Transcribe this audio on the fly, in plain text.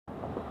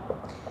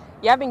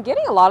Yeah, I've been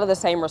getting a lot of the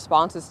same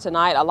responses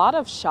tonight. A lot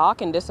of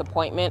shock and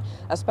disappointment,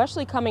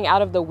 especially coming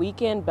out of the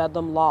weekend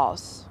Bedlam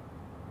loss.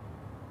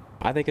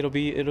 I think it'll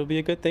be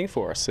a good thing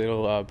for us.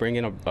 It'll bring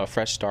in a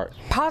fresh start.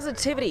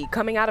 Positivity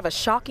coming out of a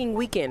shocking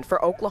weekend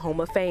for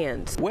Oklahoma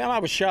fans. Well, I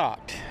was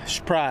shocked,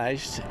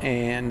 surprised,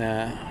 and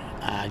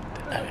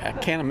I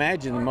can't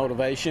imagine the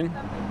motivation.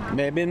 It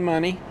may have been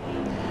money,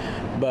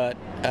 but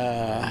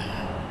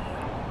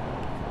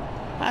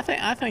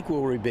I think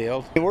we'll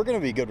rebuild. We're going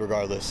to be good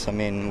regardless. I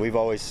mean, we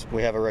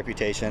have a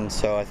reputation,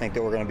 so I think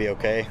that we're going to be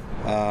okay.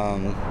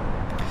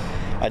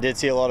 I did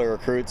see a lot of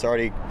recruits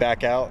already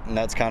back out, and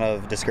that's kind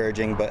of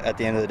discouraging, but at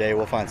the end of the day,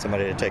 we'll find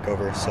somebody to take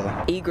over.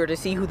 So eager to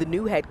see who the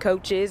new head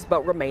coach is,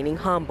 but remaining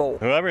humble.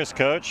 Whoever's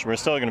coach, we're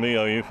still going to be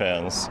OU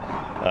fans.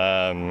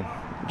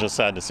 Just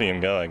sad to see him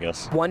go, I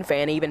guess. One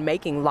fan even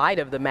making light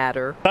of the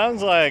matter.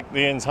 Sounds like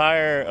the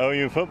entire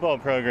OU football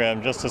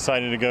program just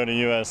decided to go to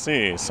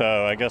USC,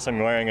 so I guess I'm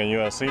wearing a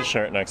USC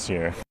shirt next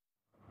year.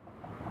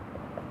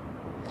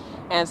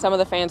 And some of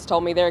the fans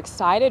told me they're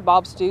excited.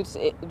 Bob Stoops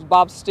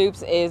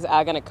is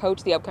going to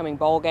coach the upcoming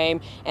bowl game,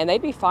 and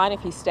they'd be fine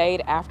if he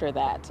stayed after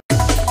that.